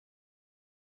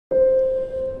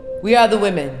We are the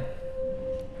women.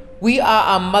 We are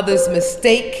our mother's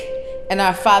mistake and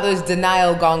our father's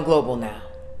denial gone global now.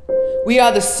 We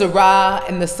are the Surah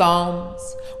and the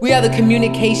Psalms. We are the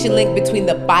communication link between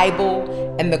the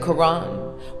Bible and the Quran.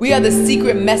 We are the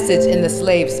secret message in the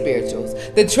slave spirituals,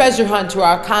 the treasure hunt to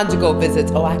our conjugal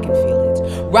visits. Oh, I can feel it.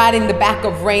 Riding the back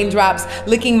of raindrops,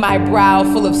 licking my brow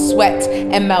full of sweat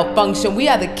and malfunction. We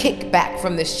are the kickback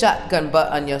from the shotgun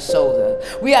butt on your shoulder.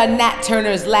 We are Nat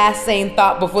Turner's last sane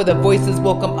thought before the voices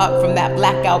woke him up from that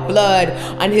blackout blood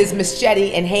on his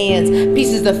machete and hands,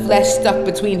 pieces of flesh stuck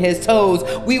between his toes.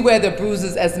 We wear the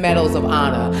bruises as medals of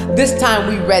honor. This time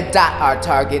we red dot our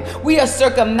target. We are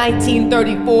circa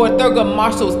 1934, Thurgood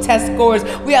Marshall's test scores.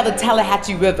 We are the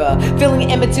Tallahatchie River,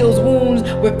 filling Emmett Till's wounds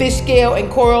with fish scale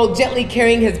and coral, gently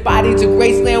carrying his body to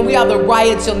Graceland. We are the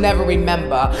riots you'll never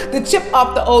remember, the chip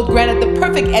off the old granite, the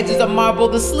perfect edges of marble,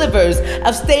 the slivers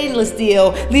of stainless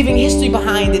steel, leaving history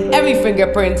behind in every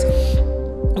fingerprint.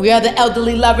 We are the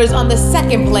elderly lovers on the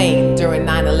second plane during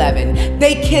 9/11.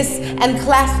 They kiss and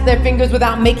clasp their fingers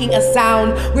without making a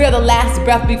sound. We are the last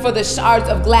breath before the shards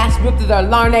of glass rip through their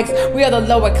larynx. We are the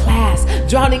lower class,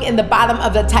 drowning in the bottom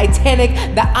of the Titanic,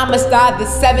 the Amistad, the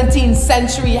 17th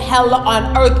century hell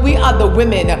on earth. We are the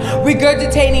women,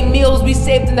 regurgitating meals we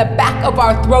saved in the back of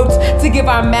our throats to give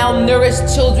our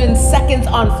malnourished children seconds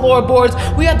on floorboards.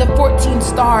 We are the 14th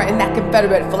star in that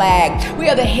Confederate flag. We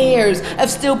are the hairs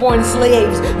of stillborn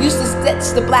slaves, used to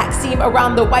stitch the black seam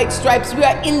around the white stripes. We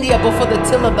are India before the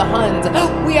till of the Huns.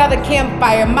 We are the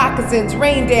campfire, moccasins,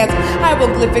 rain dance,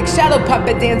 hieroglyphics, shadow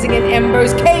puppet dancing in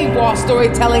embers, cave wall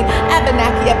storytelling,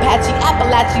 Abenaki, Apache,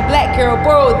 Appalachian, Black Carol,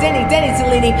 Borough, Denny,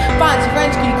 Cellini,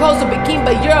 French, Koso,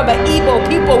 Bikimba, Yoruba, Igbo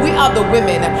people. We are the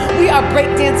women. We are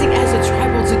breakdancing as a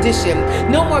tribal tradition.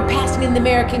 No more passing in the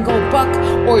American gold buck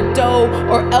or doe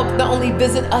or elk that only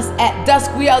visit us at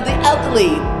dusk. We are the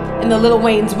elderly in the Lil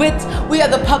Wayne's wit. We are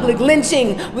the public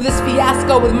lynching with this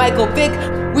fiasco with Michael Vick.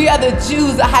 We are the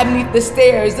Jews that hide beneath the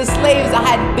stairs, the slaves that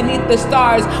hide beneath the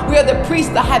stars. We are the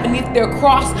priests that hide beneath their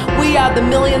cross. We are the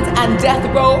millions on death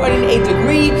row earning a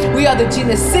degree. We are the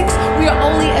Genus 6. We are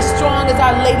only as strong as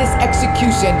our latest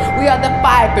execution. We are the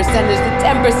 5%ers, the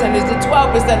 10%ers, the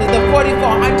 12%ers, the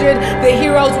 4,400, the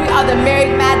heroes. We are the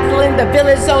Mary Magdalene, the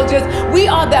village soldiers. We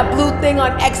are that blue thing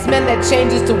on X-Men that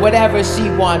changes to whatever she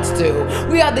wants to.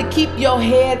 We are the keep your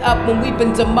head up when we've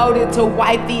been demoted to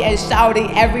wifey and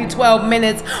shouty every 12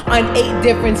 minutes on 8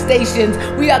 different stations.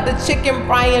 We are the chicken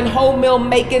frying, whole meal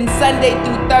making Sunday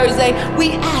through Thursday.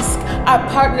 We ask our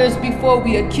partners before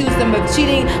we accuse them of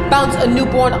cheating, bounce a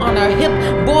newborn on our hip,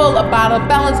 boil a bottle,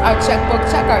 balance our checkbook,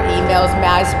 check our emails,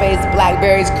 MySpace,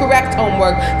 Blackberries, correct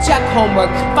homework, check homework,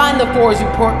 find the Forbes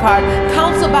report card,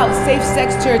 counsel about safe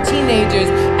sex to our teenagers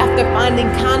after finding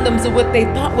condoms in what they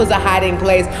thought was a hiding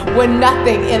place, when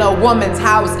nothing in a woman's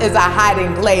house is a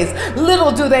hiding place.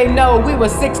 Little do they know we were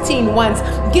 16 once.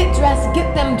 Get dressed,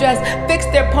 get them dressed, fix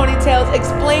their ponytails,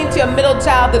 explain to your middle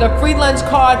child that a free lunch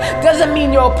card doesn't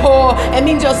mean you're poor, it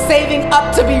means you're saving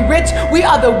up to be rich. We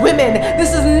are the women.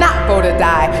 This is not vote or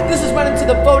die. This is running to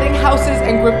the voting houses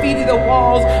and graffiti the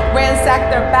walls,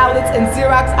 ransack their ballots and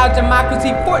Xerox our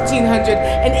democracy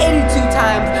 1,482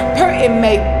 times per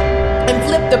inmate, and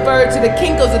flip the bird to the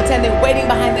Kinko's attendant waiting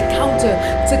behind the counter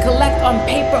to collect on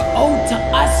paper owed to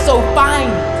us. So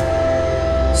find,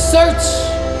 search,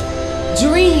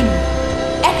 dream,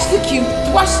 execute,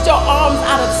 thrust your arms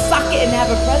out of socket and have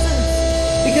a presence.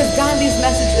 Because Gandhi's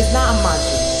message is not a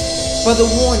mantra, but a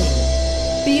warning.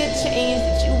 Be a change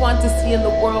that you want to see in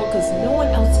the world, because no one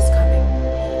else is coming.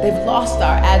 They've lost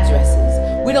our addresses.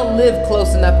 We don't live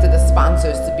close enough to the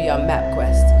sponsors to be on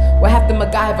MapQuest. We'll have to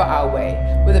MacGyver our way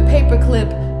with a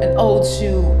paperclip, an old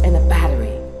shoe, and a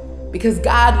battery. Because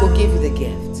God will give you the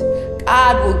gift.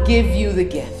 God will give you the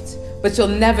gift, but you'll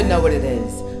never know what it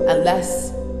is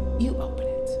unless you own it.